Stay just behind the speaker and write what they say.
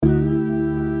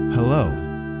Hello,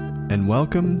 and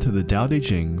welcome to the Tao Te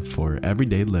Ching for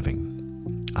Everyday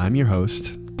Living. I'm your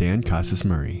host, Dan Casas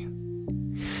Murray.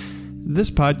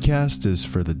 This podcast is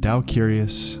for the Tao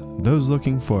curious, those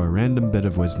looking for a random bit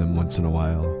of wisdom once in a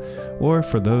while, or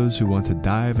for those who want to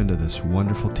dive into this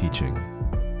wonderful teaching.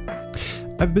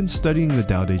 I've been studying the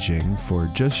Tao Te Ching for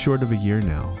just short of a year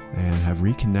now, and have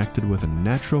reconnected with a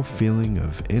natural feeling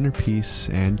of inner peace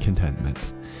and contentment.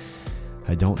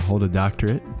 I don't hold a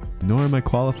doctorate, nor am I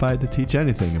qualified to teach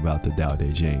anything about the Tao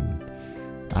Te Ching.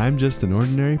 I'm just an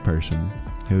ordinary person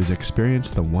who's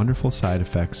experienced the wonderful side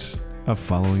effects of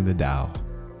following the Tao.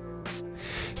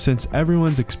 Since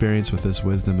everyone's experience with this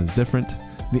wisdom is different,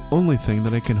 the only thing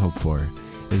that I can hope for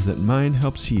is that mine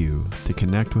helps you to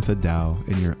connect with the Tao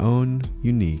in your own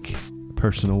unique,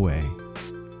 personal way.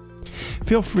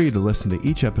 Feel free to listen to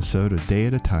each episode a day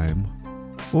at a time,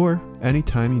 or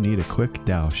anytime you need a quick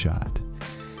Tao shot.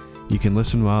 You can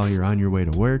listen while you're on your way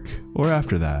to work, or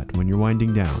after that when you're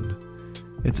winding down.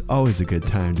 It's always a good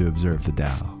time to observe the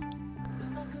Tao.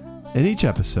 In each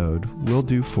episode, we'll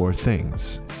do 4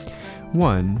 things.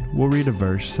 1, we'll read a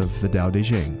verse of the Tao Te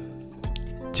Ching.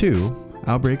 2,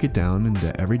 I'll break it down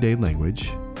into everyday language.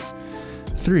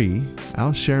 3,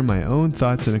 I'll share my own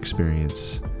thoughts and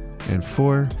experience. And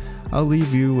 4, I'll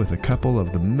leave you with a couple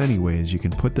of the many ways you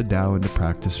can put the Tao into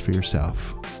practice for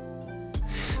yourself.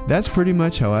 That's pretty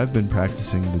much how I've been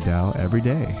practicing the Tao every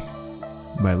day.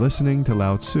 By listening to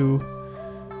Lao Tzu,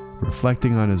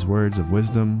 reflecting on his words of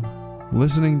wisdom,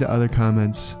 listening to other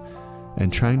comments,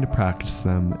 and trying to practice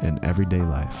them in everyday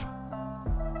life.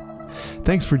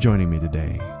 Thanks for joining me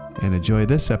today, and enjoy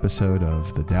this episode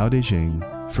of the Tao Te Ching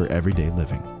for Everyday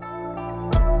Living.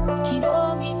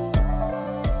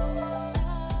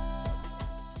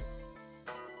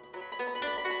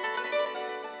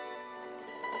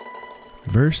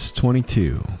 Verse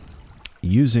 22,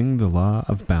 using the law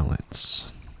of balance.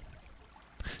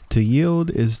 To yield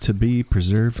is to be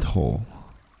preserved whole.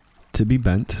 To be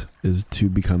bent is to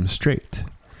become straight.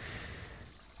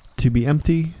 To be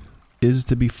empty is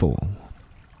to be full.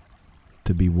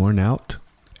 To be worn out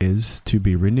is to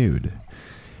be renewed.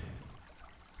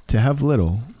 To have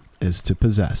little is to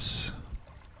possess.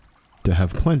 To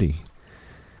have plenty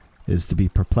is to be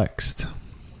perplexed.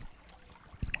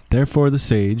 Therefore the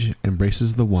sage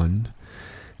embraces the one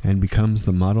and becomes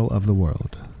the model of the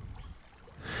world.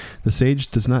 The sage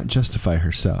does not justify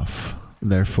herself,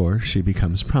 therefore she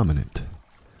becomes prominent.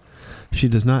 She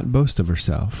does not boast of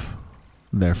herself,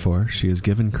 therefore she is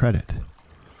given credit.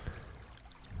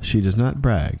 She does not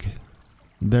brag,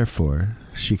 therefore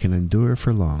she can endure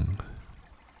for long.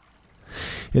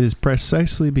 It is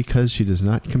precisely because she does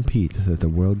not compete that the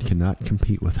world cannot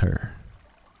compete with her.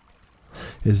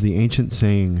 Is the ancient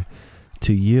saying,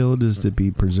 to yield is to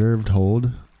be preserved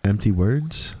whole, empty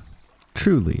words?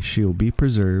 Truly she will be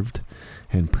preserved,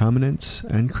 and prominence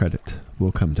and credit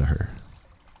will come to her.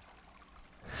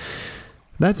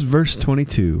 That's verse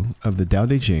 22 of the Tao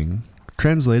Te Ching,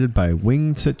 translated by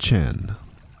Wing Tsit Chan.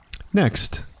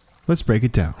 Next, let's break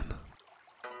it down.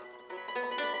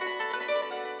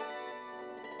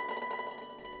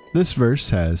 This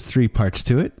verse has 3 parts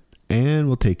to it, and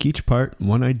we'll take each part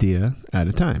one idea at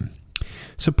a time.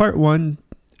 So part 1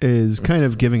 is kind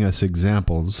of giving us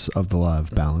examples of the law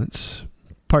of balance.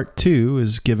 Part 2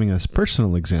 is giving us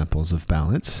personal examples of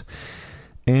balance.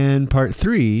 And part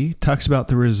 3 talks about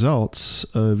the results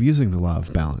of using the law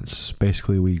of balance.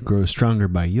 Basically, we grow stronger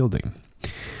by yielding.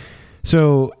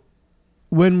 So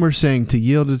when we're saying to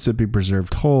yield is to be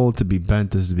preserved whole, to be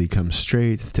bent is to become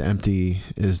straight, to empty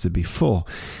is to be full,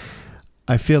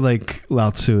 I feel like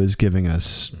Lao Tzu is giving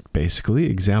us basically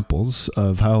examples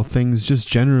of how things just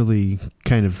generally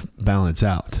kind of balance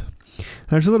out.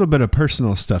 There's a little bit of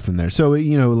personal stuff in there. So,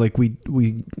 like we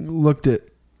look at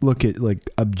like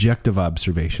objective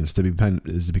observations. To be bent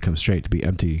is to become straight, to be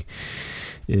empty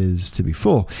is to be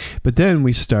full. But then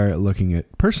we start looking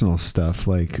at personal stuff,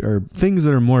 or things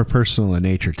that are more personal in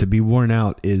nature. To be worn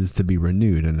out is to be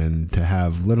renewed, and then to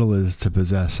have little is to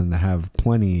possess, and to have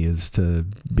plenty is to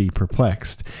be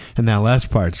perplexed. And that last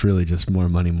part's really just more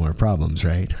money, more problems,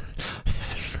 right?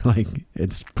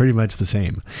 It's pretty much the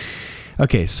same.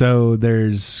 Okay, so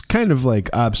there's kind of like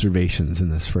observations in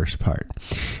this first part.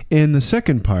 In the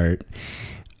second part,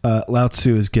 Lao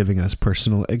Tzu is giving us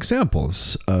personal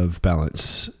examples of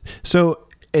balance. So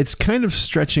it's kind of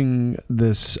stretching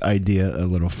this idea a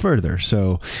little further.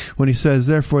 So when he says,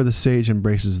 therefore the sage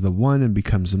embraces the one and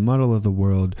becomes the model of the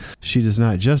world, she does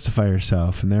not justify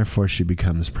herself, and therefore she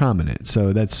becomes prominent.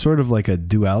 So that's sort of like a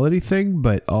duality thing,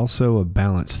 but also a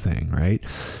balance thing, right?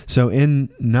 So in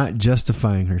not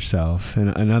justifying herself,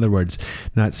 in other words,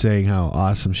 not saying how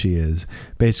awesome she is,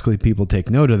 basically people take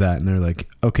note of that and they're like,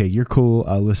 okay, you're cool,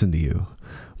 I'll listen to you.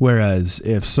 Whereas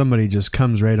if somebody just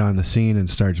comes right on the scene and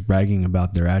starts bragging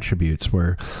about their attributes,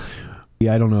 where,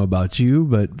 I don't know about you,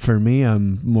 but for me,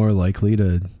 I'm more likely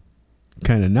to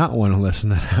kind of not want to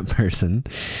listen to that person.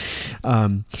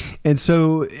 And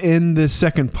so in the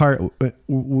second part,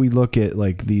 we look at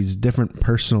like these different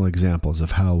personal examples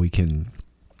of how we can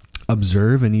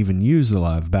observe and even use the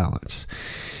law of balance.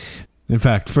 In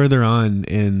fact, further on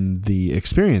in the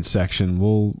experience section,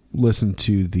 we'll listen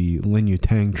to the Lin Yu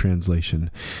Tang translation,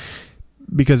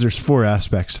 because there's 4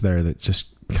 aspects there that just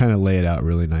kind of lay it out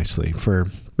really nicely for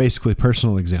basically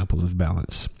personal examples of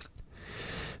balance.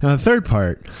 Now, the third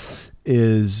part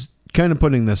is kind of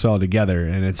putting this all together,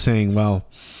 and it's saying, well,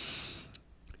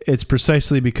 it's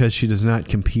precisely because she does not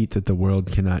compete that the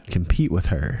world cannot compete with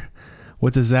her.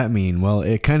 What does that mean? Well,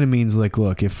 it kind of means like,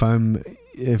 look, if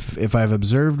I've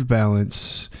observed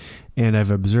balance and I've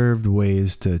observed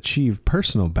ways to achieve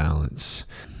personal balance,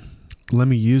 let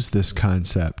me use this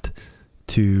concept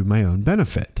to my own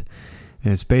benefit.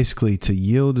 And it's basically to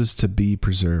yield is to be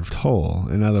preserved whole.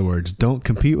 In other words, don't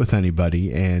compete with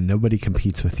anybody and nobody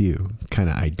competes with you kind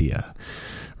of idea,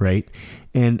 right?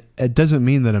 And it doesn't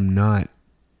mean that I'm not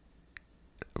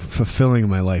fulfilling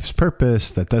my life's purpose.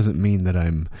 That doesn't mean that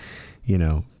I'm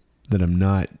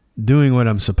not doing what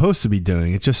I'm supposed to be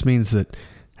doing. It just means that,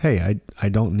 hey, I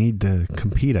don't need to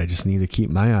compete. I just need to keep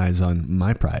my eyes on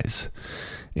my prize.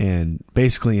 And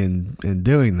basically in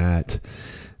doing that,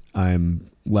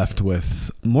 I'm left with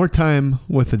more time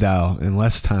with the Tao and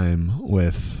less time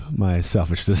with my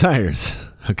selfish desires.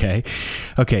 Okay.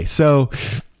 So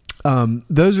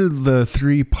those are the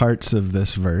 3 parts of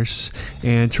this verse.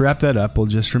 And to wrap that up, we'll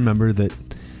just remember that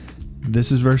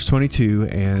this is verse 22,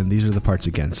 and these are the parts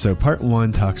again. So part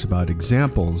 1 talks about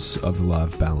examples of the law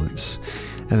of balance.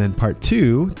 And then part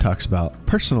 2 talks about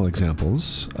personal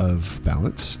examples of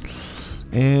balance.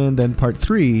 And then part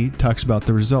 3 talks about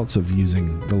the results of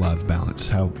using the law of balance,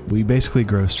 how we basically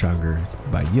grow stronger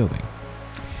by yielding.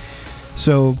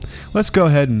 So let's go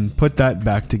ahead and put that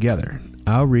back together.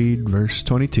 I'll read verse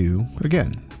 22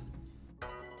 again.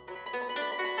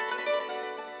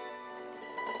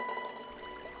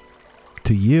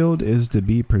 To yield is to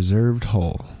be preserved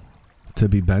whole. To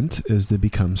be bent is to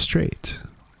become straight.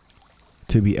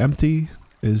 To be empty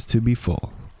is to be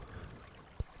full.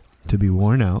 To be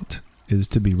worn out is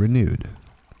to be renewed.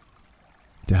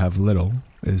 To have little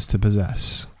is to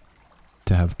possess.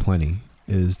 To have plenty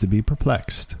is to be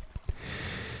perplexed.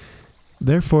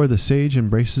 Therefore the sage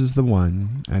embraces the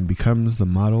one and becomes the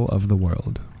model of the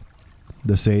world.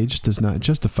 The sage does not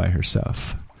justify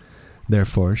herself.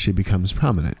 Therefore she becomes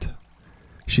prominent.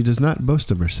 She does not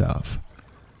boast of herself.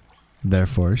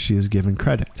 Therefore she is given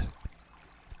credit.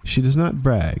 She does not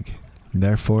brag.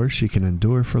 Therefore she can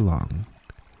endure for long.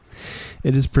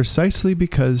 It is precisely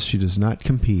because she does not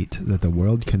compete that the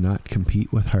world cannot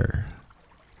compete with her.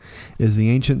 Is the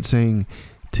ancient saying,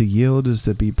 to yield is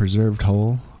to be preserved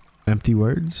whole, empty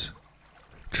words?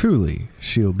 Truly,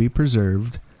 she will be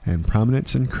preserved, and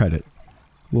prominence and credit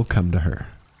will come to her.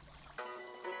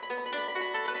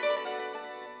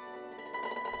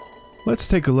 Let's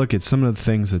take a look at some of the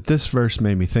things that this verse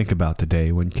made me think about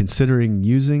today when considering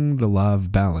using the law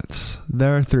of balance.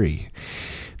 There are 3.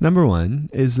 Number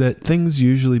 1 is that things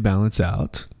usually balance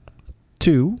out.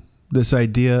 2, this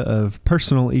idea of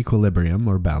personal equilibrium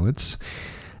or balance.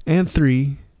 And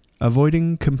 3,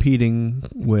 avoiding competing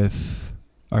with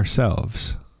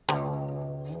ourselves.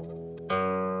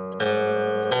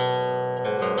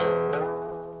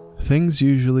 Things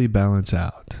usually balance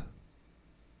out.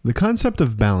 The concept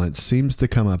of balance seems to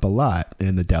come up a lot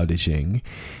in the Tao Te Ching,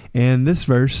 and this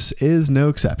verse is no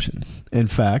exception. In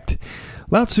fact,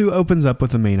 Lao Tzu opens up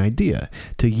with the main idea: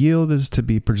 to yield is to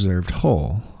be preserved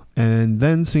whole, and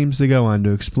then seems to go on to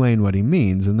explain what he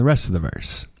means in the rest of the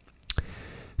verse.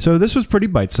 So this was pretty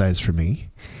bite-sized for me.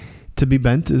 To be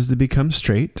bent is to become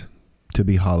straight, to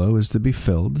be hollow is to be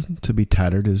filled, to be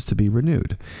tattered is to be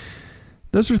renewed.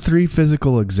 Those are 3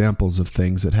 physical examples of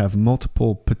things that have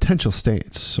multiple potential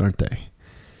states, aren't they?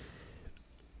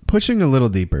 Pushing a little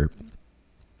deeper,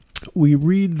 we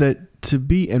read that to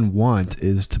be and want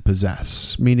is to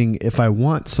possess, meaning if I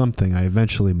want something, I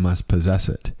eventually must possess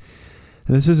it.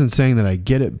 And this isn't saying that I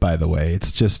get it, by the way,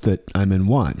 it's just that I'm in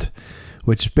want.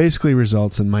 which basically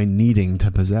results in my needing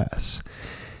to possess.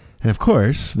 And of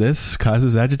course, this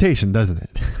causes agitation, doesn't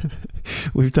it?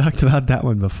 We've talked about that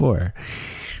one before.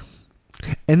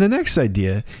 And the next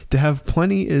idea, to have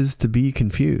plenty, is to be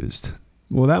confused.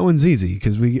 Well, that one's easy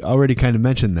because we already kind of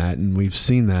mentioned that, and we've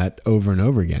seen that over and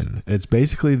over again. It's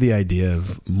basically the idea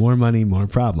of more money, more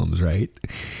problems, right?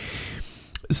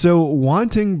 So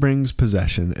wanting brings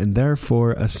possession and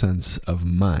therefore a sense of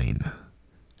mine.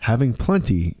 Having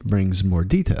plenty brings more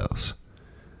details.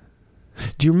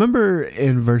 Do you remember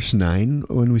in verse 9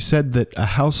 when we said that a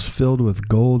house filled with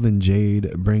gold and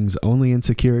jade brings only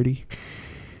insecurity?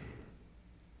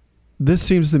 This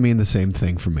seems to mean the same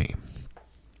thing for me.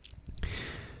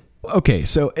 Okay,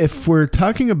 so if we're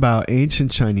talking about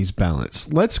ancient Chinese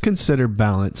balance, let's consider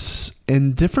balance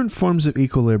in different forms of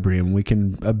equilibrium we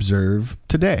can observe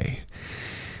today.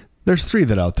 There's 3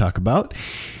 that I'll talk about.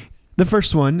 The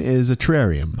first one is a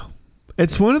terrarium.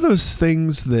 It's one of those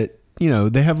things that,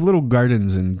 they have little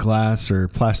gardens in glass or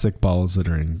plastic balls that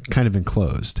are kind of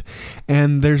enclosed.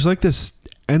 And there's like this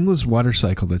endless water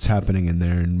cycle that's happening in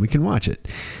there, and we can watch it.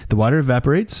 The water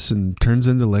evaporates and turns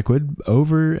into liquid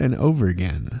over and over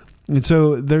again. And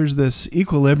so there's this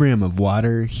equilibrium of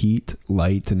water, heat,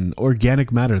 light, and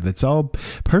organic matter that's all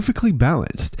perfectly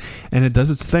balanced. And it does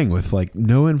its thing with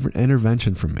no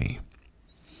intervention from me.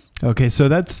 Okay, so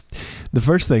that's the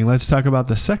first thing. Let's talk about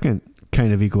the second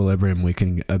kind of equilibrium we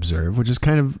can observe, which is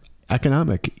kind of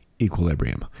economic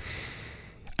equilibrium.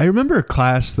 I remember a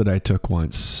class that I took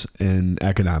once in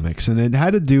economics, and it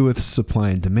had to do with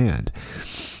supply and demand.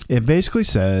 It basically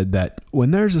said that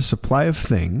when there's a supply of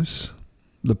things,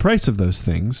 the price of those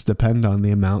things depend on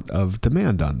the amount of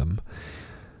demand on them.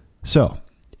 So,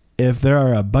 if there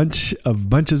are a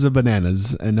bunches of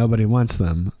bananas and nobody wants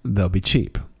them, they'll be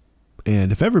cheap.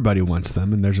 And if everybody wants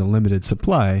them and there's a limited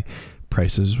supply,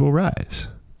 prices will rise.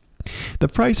 The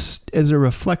price is a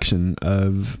reflection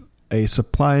of a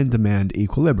supply and demand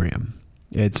equilibrium.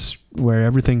 It's where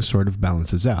everything sort of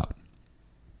balances out.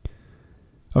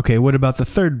 Okay, what about the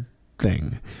third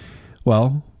thing?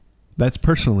 Well, that's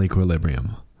personal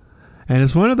equilibrium. And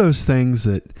it's one of those things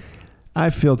that I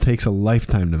feel takes a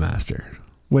lifetime to master,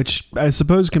 which I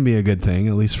suppose can be a good thing,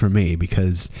 at least for me,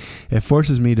 because it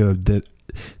forces me to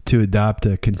adopt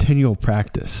a continual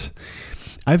practice.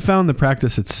 I've found the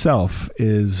practice itself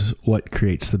is what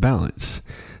creates the balance.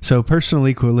 So personal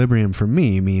equilibrium for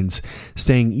me means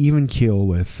staying even keel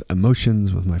with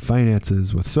emotions, with my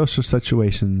finances, with social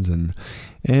situations, and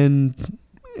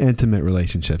intimate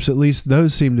relationships. At least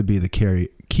those seem to be the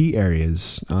key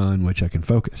areas on which I can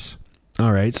focus.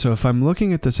 All right, so if I'm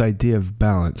looking at this idea of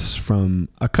balance from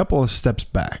a couple of steps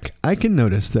back, I can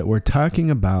notice that we're talking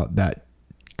about that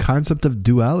concept of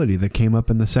duality that came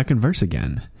up in the second verse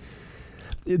again.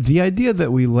 The idea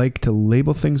that we like to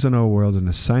label things in our world and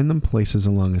assign them places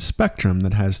along a spectrum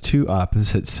that has 2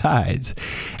 opposite sides.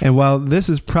 And while this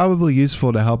is probably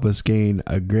useful to help us gain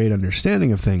a great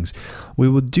understanding of things, we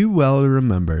will do well to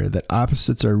remember that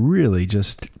opposites are really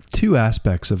just 2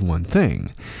 aspects of one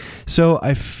thing. So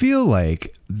I feel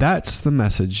like that's the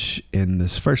message in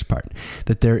this first part,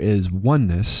 that there is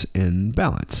oneness in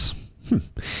balance.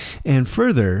 And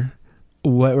further,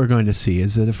 what we're going to see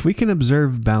is that if we can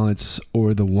observe balance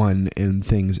or the one in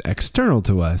things external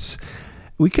to us,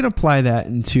 we can apply that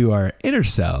into our inner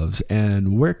selves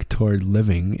and work toward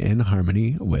living in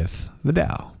harmony with the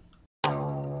Tao.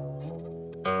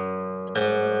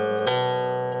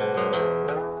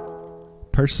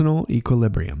 Personal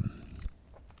equilibrium.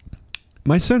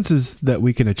 My sense is that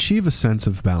we can achieve a sense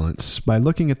of balance by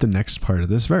looking at the next part of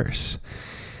this verse.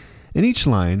 In each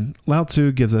line, Lao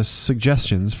Tzu gives us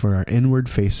suggestions for our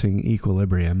inward-facing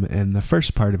equilibrium in the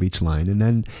first part of each line, and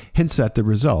then hints at the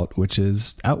result, which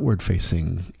is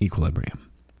outward-facing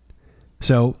equilibrium.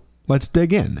 So, let's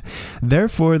dig in.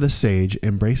 Therefore, the sage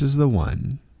embraces the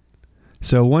one.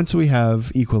 So once we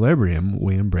have equilibrium,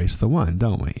 we embrace the one,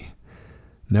 don't we?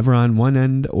 Never on one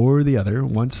end or the other.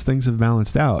 Once things have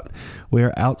balanced out, we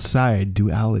are outside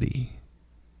duality.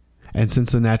 And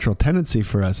since the natural tendency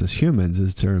for us as humans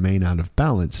is to remain out of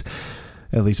balance,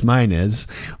 at least mine is,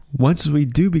 once we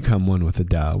do become one with the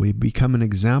Tao, we become an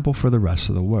example for the rest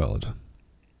of the world.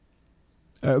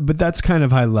 But that's kind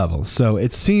of high level, so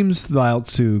it seems Lao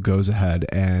Tzu goes ahead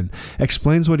and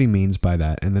explains what he means by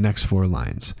that in the next 4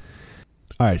 lines.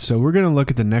 All right, so we're going to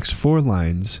look at the next 4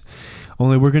 lines,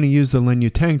 only we're going to use the Lin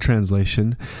Yutang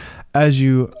translation. As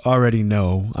you already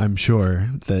know, I'm sure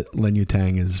that Lin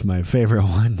Yutang is my favorite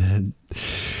one to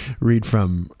read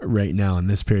from right now in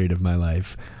this period of my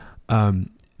life.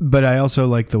 But I also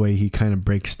like the way he kind of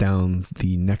breaks down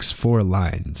the next 4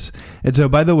 lines. And so,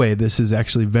 by the way, this is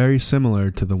actually very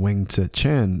similar to the Wing Tzu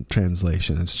Chan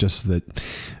translation. It's just that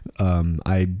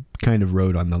I kind of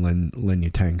wrote on the Lin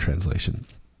Yutang translation.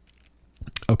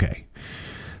 Okay.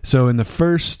 So in the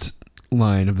first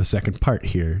line of the second part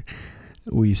here,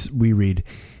 we read,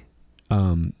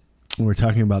 we're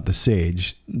talking about the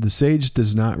sage. The sage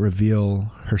does not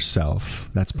reveal herself.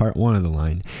 That's part 1 of the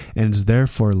line. And is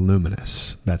therefore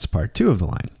luminous. That's part 2 of the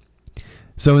line.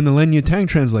 So in the Lin Yutang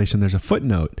translation, there's a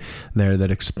footnote there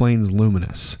that explains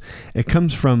luminous. It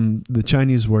comes from the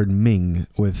Chinese word Ming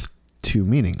with 2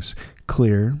 meanings,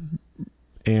 clear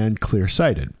and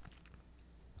clear-sighted.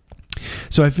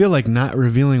 So I feel like not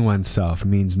revealing oneself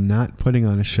means not putting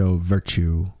on a show of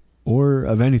virtue or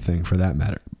of anything for that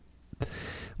matter.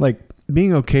 Like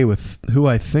being okay with who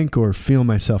I think or feel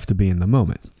myself to be in the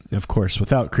moment. Of course,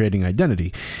 without creating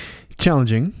identity.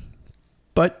 Challenging,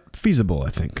 but feasible, I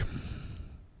think.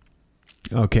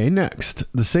 Okay, next.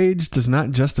 The sage does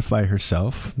not justify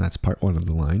herself, that's part 1 of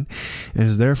the line, and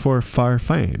is therefore far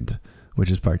famed, which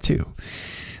is part 2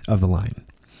 of the line.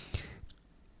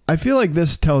 I feel like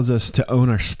this tells us to own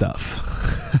our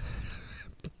stuff.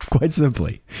 Quite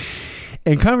simply.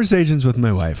 In conversations with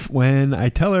my wife, when I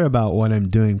tell her about what I'm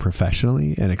doing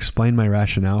professionally and explain my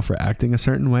rationale for acting a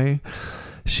certain way,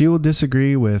 she will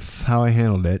disagree with how I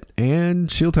handled it,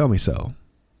 and she'll tell me so.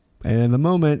 And in the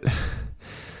moment,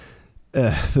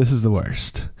 this is the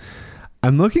worst.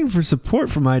 I'm looking for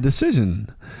support for my decision.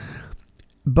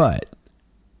 But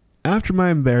after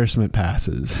my embarrassment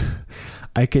passes,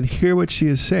 I can hear what she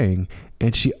is saying,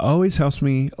 and she always helps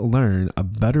me learn a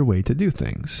better way to do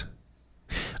things.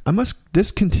 I must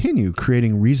discontinue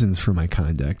creating reasons for my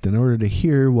conduct in order to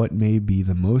hear what may be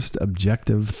the most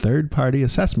objective third-party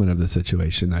assessment of the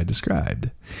situation I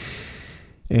described.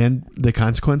 And the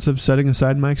consequence of setting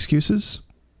aside my excuses?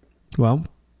 Well,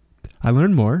 I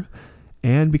learn more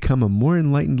and become a more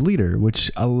enlightened leader,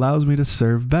 which allows me to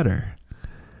serve better.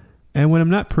 And when I'm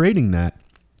not parading that,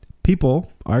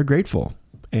 people are grateful.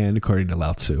 And according to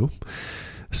Lao Tzu,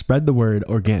 spread the word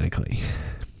organically.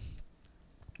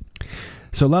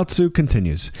 So Lao Tzu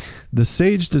continues, the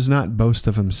sage does not boast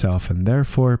of himself, and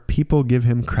therefore people give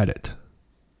him credit.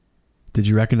 Did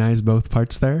you recognize both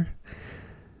parts there?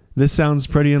 This sounds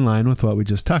pretty in line with what we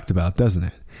just talked about, doesn't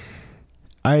it?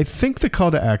 I think the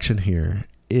call to action here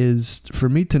is for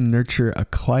me to nurture a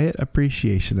quiet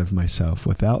appreciation of myself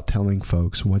without telling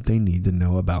folks what they need to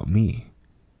know about me.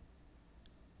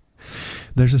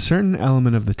 There's a certain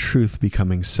element of the truth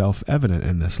becoming self-evident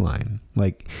in this line.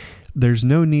 Like, there's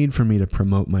no need for me to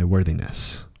promote my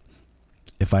worthiness.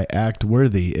 If I act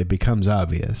worthy, it becomes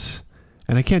obvious.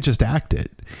 And I can't just act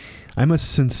it. I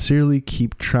must sincerely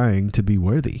keep trying to be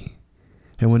worthy.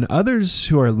 And when others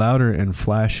who are louder and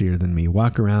flashier than me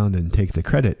walk around and take the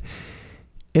credit,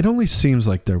 it only seems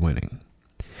like they're winning.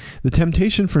 The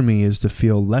temptation for me is to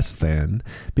feel less than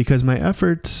because my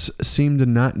efforts seem to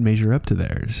not measure up to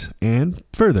theirs. And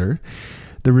further,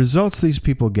 the results these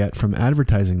people get from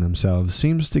advertising themselves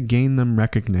seems to gain them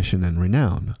recognition and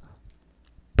renown.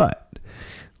 But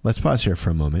let's pause here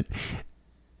for a moment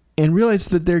and realize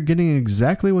that they're getting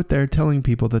exactly what they're telling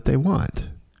people that they want.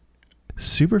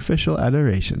 Superficial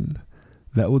adoration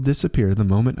that will disappear the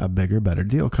moment a bigger, better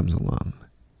deal comes along.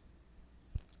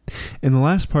 In the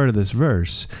last part of this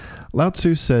verse, Lao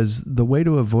Tzu says the way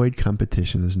to avoid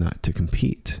competition is not to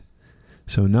compete.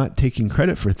 So not taking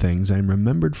credit for things, I am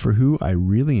remembered for who I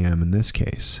really am in this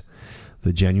case.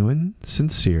 The genuine,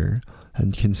 sincere,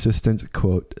 and consistent,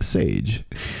 quote, sage,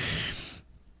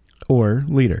 or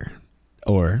leader,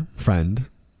 or friend,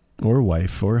 or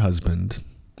wife, or husband,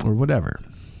 or whatever.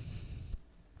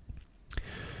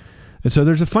 And so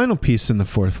there's a final piece in the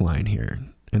fourth line here,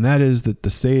 and that is that the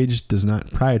sage does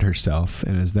not pride herself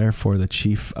and is therefore the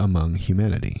chief among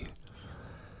humanity.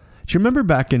 Do you remember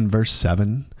back in verse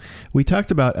 7? We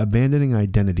talked about abandoning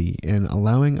identity and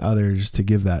allowing others to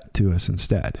give that to us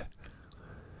instead.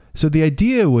 So the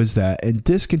idea was that in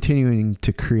discontinuing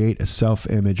to create a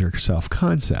self-image or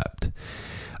self-concept,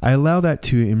 I allow that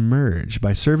to emerge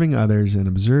by serving others and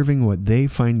observing what they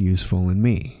find useful in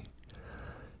me.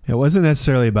 It wasn't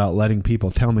necessarily about letting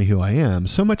people tell me who I am,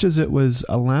 so much as it was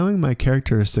allowing my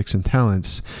characteristics and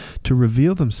talents to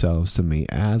reveal themselves to me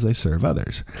as I serve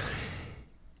others.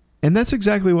 And that's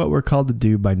exactly what we're called to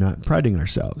do by not priding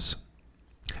ourselves.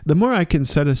 The more I can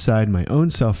set aside my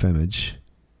own self-image,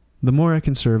 the more I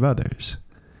can serve others.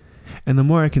 And the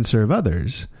more I can serve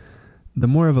others, the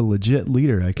more of a legit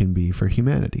leader I can be for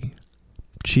humanity.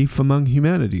 Chief among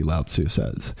humanity, Lao Tzu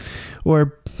says.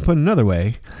 Or, put another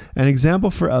way, an example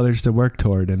for others to work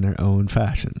toward in their own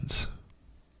fashions.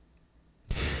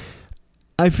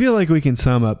 I feel like we can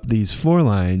sum up these 4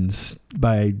 lines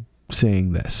by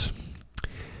saying this.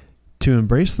 To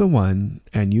embrace the one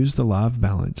and use the law of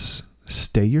balance,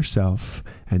 stay yourself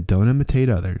and don't imitate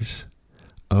others.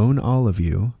 Own all of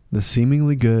you, the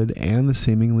seemingly good and the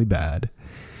seemingly bad.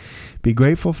 Be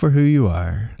grateful for who you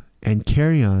are and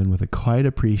carry on with a quiet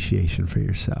appreciation for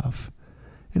yourself.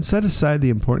 And set aside the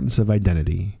importance of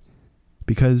identity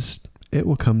because it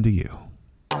will come to you.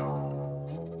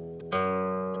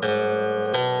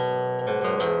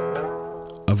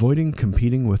 Avoiding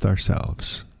competing with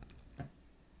ourselves.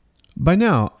 By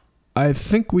now, I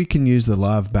think we can use the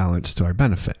law of balance to our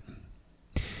benefit.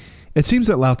 It seems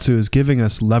that Lao Tzu is giving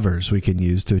us levers we can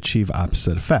use to achieve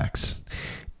opposite effects.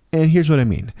 And here's what I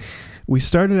mean. We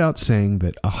started out saying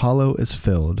that a hollow is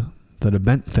filled, that a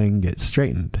bent thing gets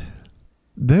straightened.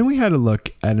 Then we had a look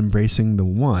at embracing the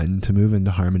one to move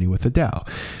into harmony with the Tao.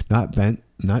 Not bent,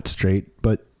 not straight,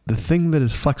 but the thing that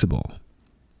is flexible.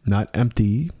 Not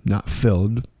empty, not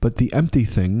filled, but the empty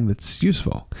thing that's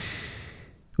useful.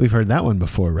 We've heard that one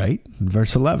before, right? In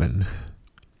verse 11.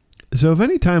 So if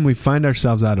any time we find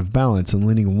ourselves out of balance and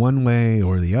leaning one way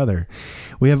or the other,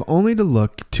 we have only to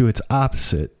look to its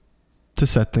opposite to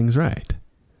set things right.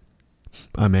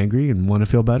 I'm angry and want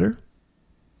to feel better.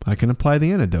 I can apply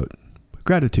the antidote,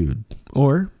 gratitude,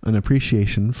 or an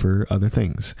appreciation for other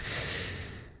things.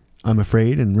 I'm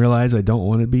afraid and realize I don't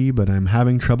want to be, but I'm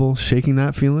having trouble shaking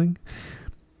that feeling.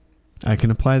 I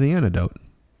can apply the antidote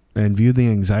and view the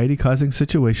anxiety-causing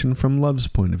situation from love's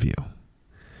point of view.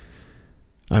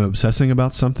 I'm obsessing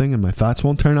about something and my thoughts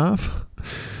won't turn off.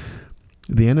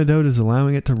 The antidote is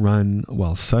allowing it to run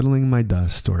while settling my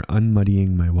dust or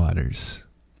unmuddying my waters.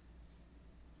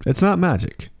 It's not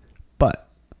magic,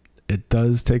 but it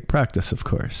does take practice, of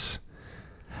course.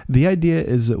 The idea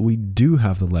is that we do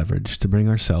have the leverage to bring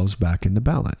ourselves back into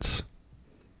balance.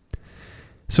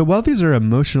 So while these are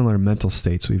emotional or mental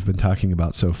states we've been talking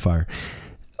about so far,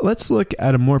 let's look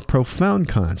at a more profound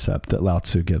concept that Lao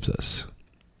Tzu gives us.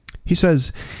 He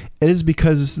says, it is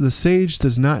because the sage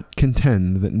does not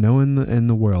contend that no one in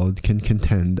the world can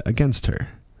contend against her.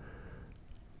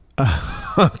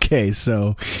 Okay,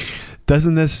 so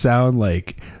doesn't this sound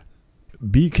like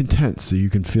be content so you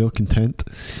can feel content?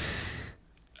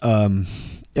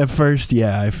 At first,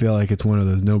 yeah, I feel like it's one of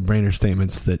those no-brainer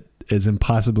statements that is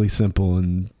impossibly simple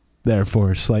and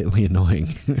therefore slightly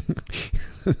annoying.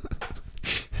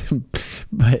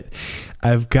 But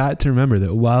I've got to remember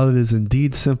that while it is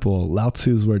indeed simple, Lao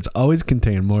Tzu's words always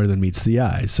contain more than meets the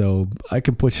eye, so I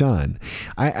can push on.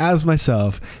 I ask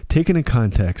myself, taken in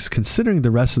context, considering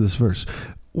the rest of this verse,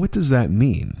 what does that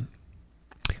mean?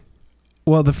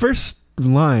 Well, the first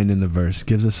line in the verse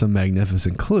gives us a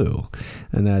magnificent clue,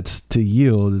 and that's to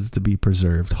yield is to be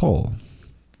preserved whole.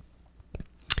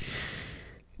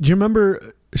 Do you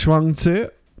remember Zhuangzi?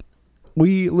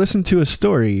 We listened to a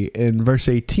story in verse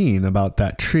 18 about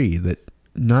that tree that,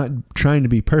 not trying to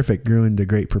be perfect, grew into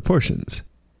great proportions.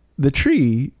 The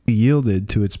tree yielded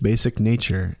to its basic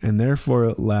nature, and therefore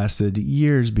it lasted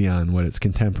years beyond what its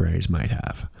contemporaries might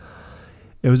have.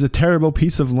 It was a terrible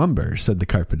piece of lumber, said the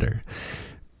carpenter.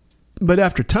 But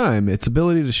after time, its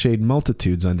ability to shade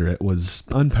multitudes under it was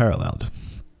unparalleled.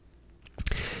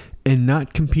 In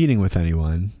not competing with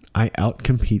anyone, I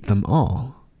outcompete them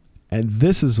all. And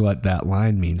this is what that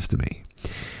line means to me.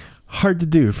 Hard to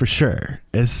do, for sure,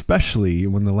 especially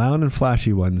when the loud and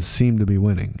flashy ones seem to be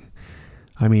winning.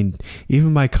 I mean,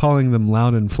 even by calling them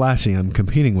loud and flashy, I'm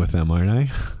competing with them, aren't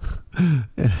I?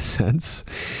 In a sense.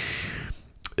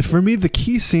 For me, the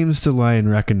key seems to lie in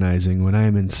recognizing when I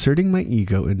am inserting my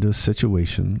ego into a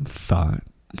situation, thought,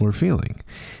 or feeling.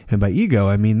 And by ego,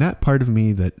 I mean that part of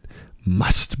me that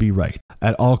must be right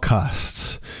at all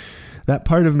costs. That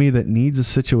part of me that needs a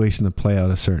situation to play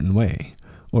out a certain way.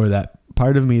 Or that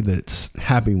part of me that's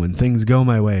happy when things go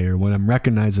my way or when I'm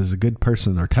recognized as a good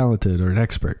person or talented or an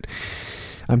expert.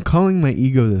 I'm calling my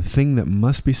ego the thing that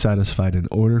must be satisfied in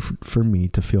order for me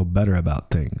to feel better about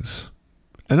things.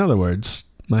 In other words,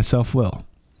 my self-will.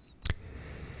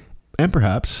 And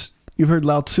perhaps you've heard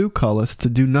Lao Tzu call us to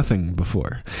do nothing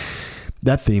before.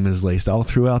 That theme is laced all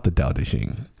throughout the Tao Te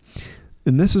Ching.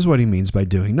 And this is what he means by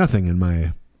doing nothing in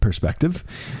my perspective: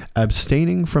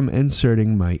 abstaining from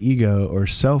inserting my ego or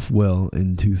self-will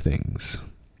into things.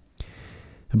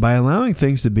 And by allowing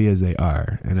things to be as they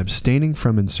are and abstaining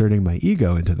from inserting my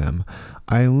ego into them,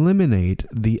 I eliminate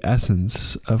the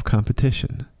essence of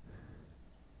competition.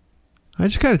 I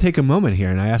just gotta take a moment here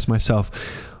and I ask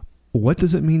myself, what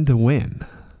does it mean to win?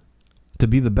 To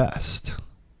be the best?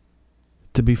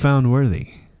 To be found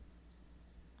worthy?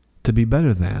 To be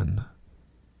better than?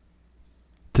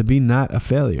 To be not a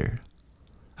failure?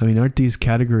 I mean, aren't these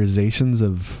categorizations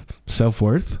of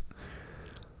self-worth?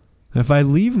 If I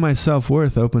leave my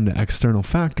self-worth open to external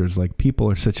factors like people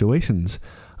or situations,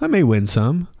 I may win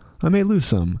some, I may lose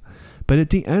some, but at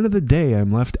the end of the day,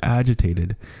 I'm left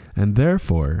agitated and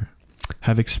therefore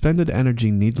have expended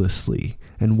energy needlessly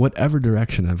in whatever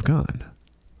direction I've gone.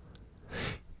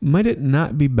 Might it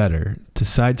not be better to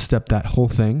sidestep that whole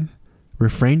thing,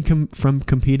 refrain from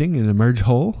competing and emerge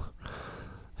whole?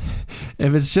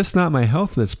 If it's just not my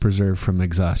health that's preserved from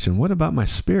exhaustion, what about my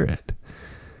spirit?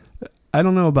 I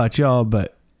don't know about y'all,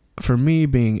 but for me,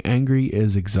 being angry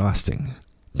is exhausting.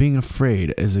 Being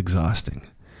afraid is exhausting.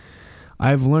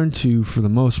 I've learned to, for the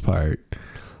most part,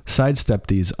 sidestep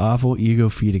these awful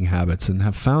ego-feeding habits and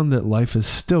have found that life is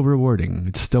still rewarding.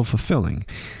 It's still fulfilling.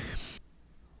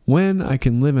 When I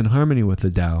can live in harmony with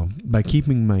the Tao by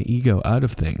keeping my ego out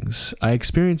of things, I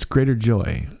experience greater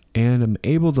joy and am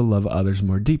able to love others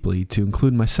more deeply, to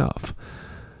include myself.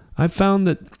 I've found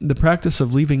that the practice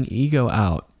of leaving ego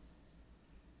out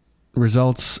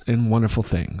results in wonderful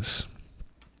things.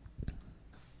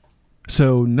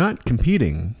 So not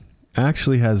competing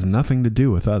actually has nothing to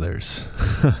do with others.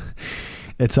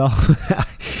 It's all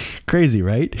crazy,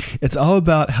 right? It's all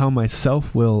about how my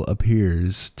self-will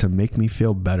appears to make me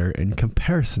feel better in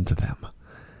comparison to them.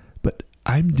 But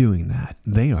I'm doing that.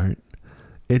 They aren't.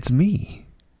 It's me.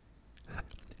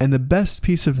 And the best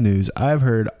piece of news I've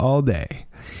heard all day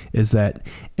is that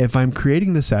if I'm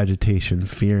creating this agitation,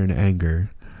 fear, and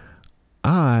anger,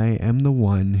 I am the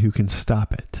one who can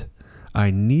stop it.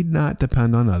 I need not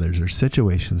depend on others or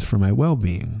situations for my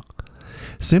well-being,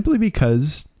 simply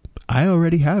because I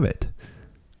already have it.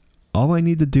 All I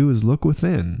need to do is look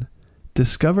within,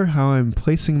 discover how I'm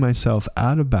placing myself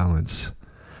out of balance,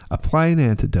 apply an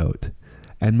antidote,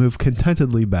 and move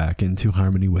contentedly back into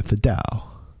harmony with the Tao.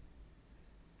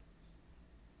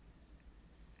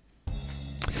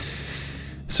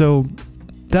 So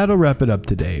that'll wrap it up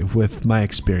today with my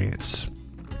experience.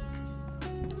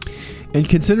 In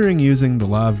considering using the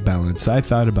law of balance, I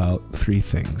thought about 3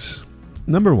 things.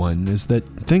 Number 1 is that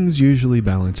things usually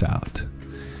balance out.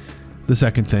 The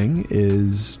second thing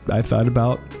is I thought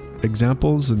about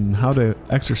examples and how to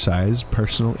exercise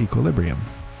personal equilibrium.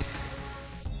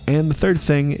 And the third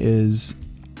thing is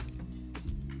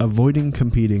avoiding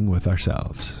competing with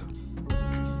ourselves.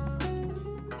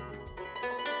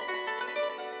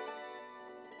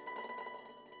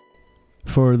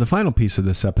 For the final piece of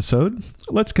this episode,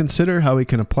 let's consider how we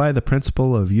can apply the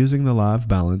principle of using the law of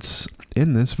balance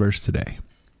in this verse today.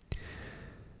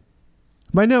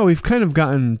 By now, we've kind of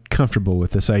gotten comfortable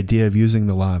with this idea of using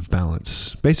the law of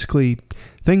balance. Basically,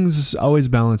 things always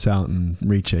balance out and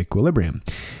reach equilibrium.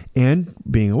 And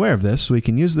being aware of this, we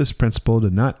can use this principle to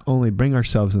not only bring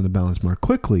ourselves into balance more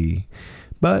quickly,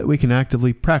 but we can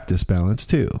actively practice balance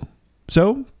too.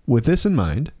 So, with this in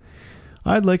mind,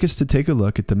 I'd like us to take a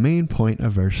look at the main point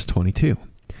of verse 22.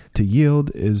 To yield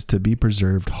is to be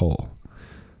preserved whole.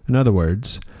 In other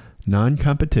words,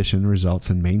 non-competition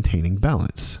results in maintaining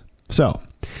balance. So,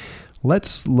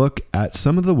 let's look at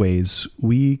some of the ways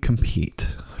we compete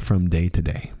from day to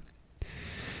day.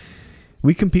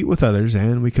 We compete with others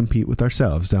and we compete with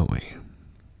ourselves, don't we?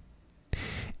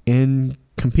 In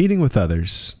competing with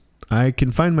others, I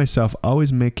can find myself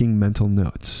always making mental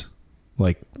notes.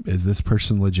 Like, is this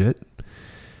person legit?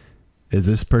 Is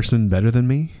this person better than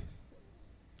me?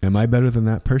 Am I better than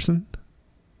that person?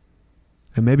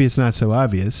 And maybe it's not so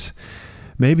obvious.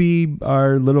 Maybe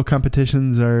our little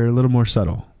competitions are a little more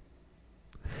subtle.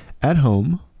 At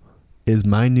home, is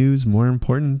my news more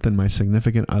important than my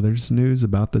significant other's news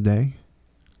about the day?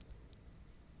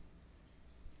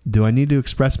 Do I need to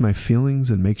express my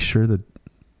feelings and make sure that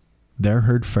they're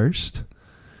heard first?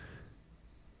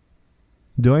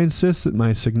 Do I insist that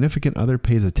my significant other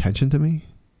pays attention to me?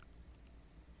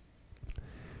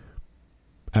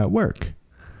 At work,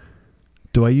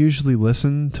 do I usually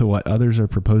listen to what others are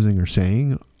proposing or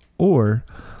saying, or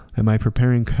am I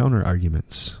preparing counter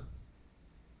arguments?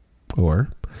 Or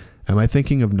am I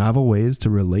thinking of novel ways to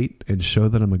relate and show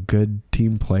that I'm a good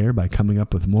team player by coming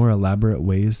up with more elaborate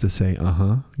ways to say,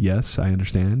 yes, I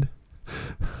understand?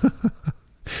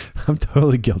 I'm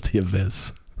totally guilty of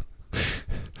this.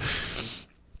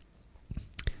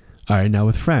 All right, now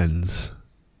with friends,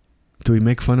 do we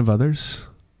make fun of others?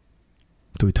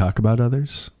 Do we talk about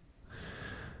others?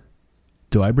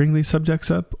 Do I bring these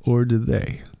subjects up, or do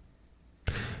they?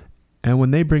 And when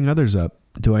they bring others up,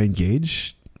 do I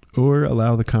engage or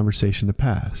allow the conversation to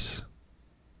pass?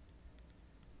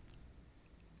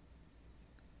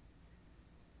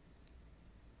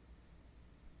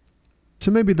 So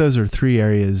maybe those are 3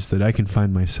 areas that I can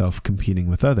find myself competing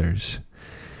with others.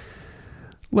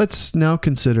 Let's now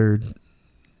consider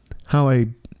how I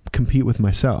compete with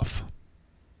myself.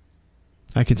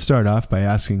 I can start off by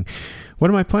asking, what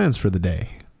are my plans for the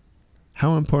day?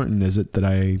 How important is it that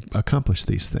I accomplish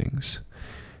these things?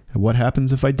 And what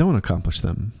happens if I don't accomplish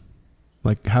them?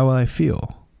 Like, how will I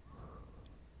feel?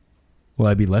 Will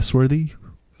I be less worthy?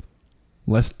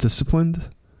 Less disciplined?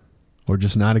 Or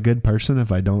just not a good person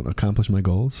if I don't accomplish my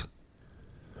goals?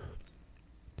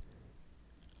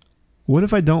 What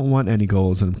if I don't want any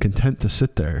goals and I'm content to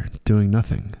sit there doing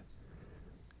nothing?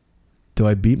 Do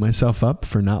I beat myself up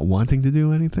for not wanting to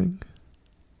do anything?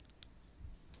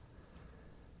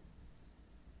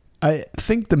 I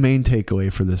think the main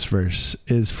takeaway for this verse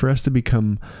is for us to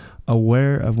become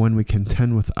aware of when we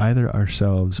contend with either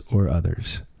ourselves or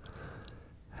others.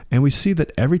 And we see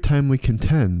that every time we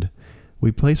contend,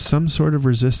 we place some sort of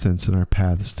resistance in our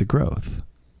paths to growth.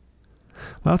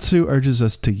 Lao Tzu urges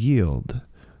us to yield,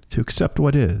 to accept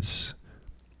what is,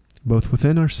 both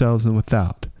within ourselves and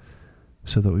without,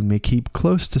 so that we may keep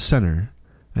close to center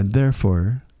and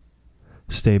therefore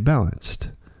stay balanced.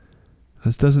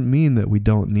 This doesn't mean that we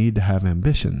don't need to have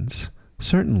ambitions,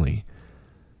 certainly,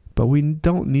 but we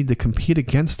don't need to compete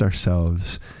against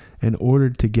ourselves in order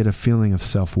to get a feeling of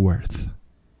self-worth.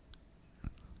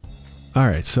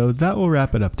 Alright, so that will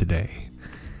wrap it up today.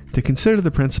 To consider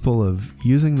the principle of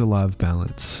using the law of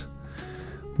balance,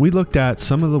 we looked at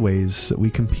some of the ways that we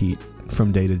compete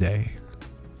from day to day.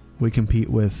 We compete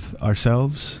with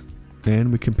ourselves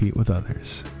and we compete with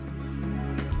others.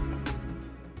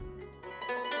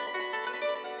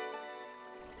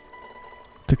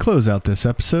 To close out this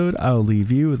episode, I'll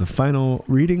leave you with a final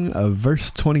reading of verse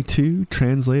 22,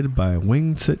 translated by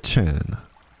Wing Tsit Chan.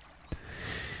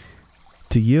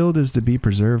 To yield is to be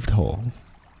preserved whole.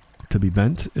 To be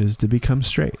bent is to become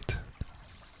straight.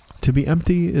 To be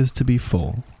empty is to be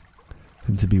full.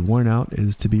 And to be worn out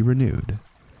is to be renewed.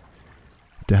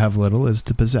 To have little is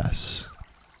to possess.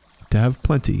 To have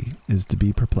plenty is to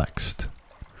be perplexed.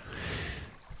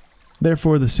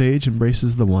 Therefore the sage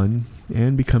embraces the one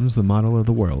and becomes the model of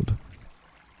the world.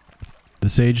 The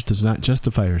sage does not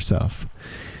justify herself.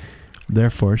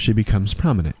 Therefore she becomes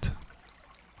prominent.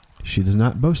 She does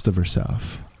not boast of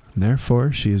herself.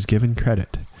 Therefore she is given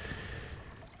credit.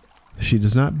 She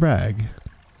does not brag.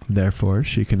 Therefore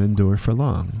she can endure for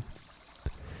long.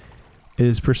 It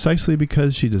is precisely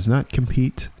because she does not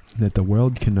compete that the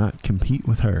world cannot compete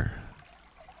with her.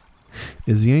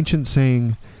 Is the ancient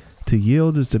saying, to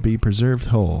yield is to be preserved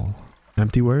whole,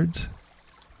 empty words?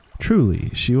 Truly,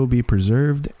 she will be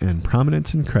preserved and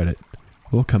prominence and credit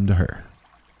will come to her.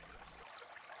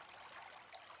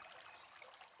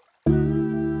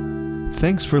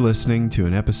 Thanks for listening to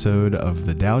an episode of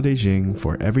the Tao Te Ching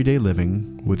for Everyday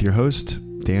Living with your host,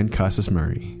 Dan Casas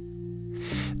Murray.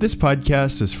 This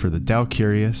podcast is for the Tao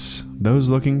curious, those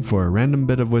looking for a random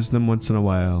bit of wisdom once in a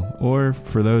while, or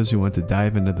for those who want to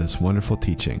dive into this wonderful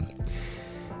teaching.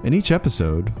 In each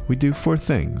episode, we do 4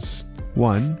 things.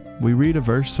 1, we read a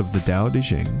verse of the Tao Te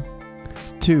Ching.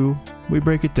 2, we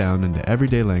break it down into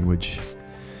everyday language.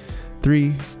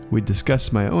 3, we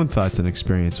discuss my own thoughts and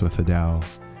experience with the Tao.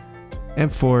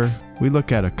 And 4, we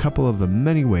look at a couple of the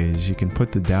many ways you can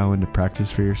put the Tao into practice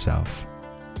for yourself.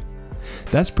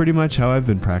 That's pretty much how I've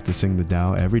been practicing the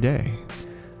Tao every day.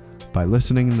 By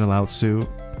listening to Lao Tzu,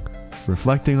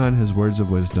 reflecting on his words of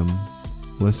wisdom,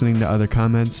 listening to other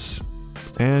comments,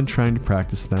 and trying to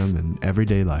practice them in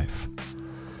everyday life.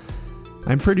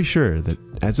 I'm pretty sure that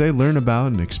as I learn about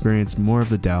and experience more of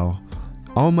the Tao,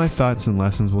 all my thoughts and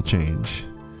lessons will change.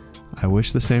 I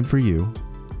wish the same for you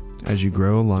as you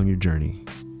grow along your journey.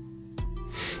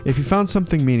 If you found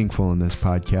something meaningful in this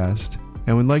podcast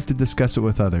and would like to discuss it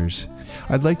with others,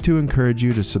 I'd like to encourage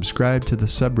you to subscribe to the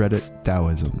subreddit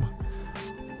Taoism.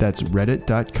 That's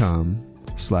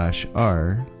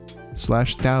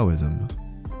reddit.com/r/Taoism.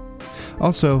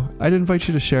 Also, I'd invite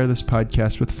you to share this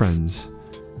podcast with friends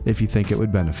if you think it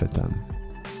would benefit them.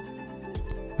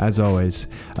 As always,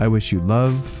 I wish you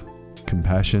love,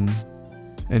 compassion,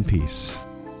 and peace.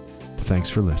 Thanks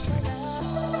for listening.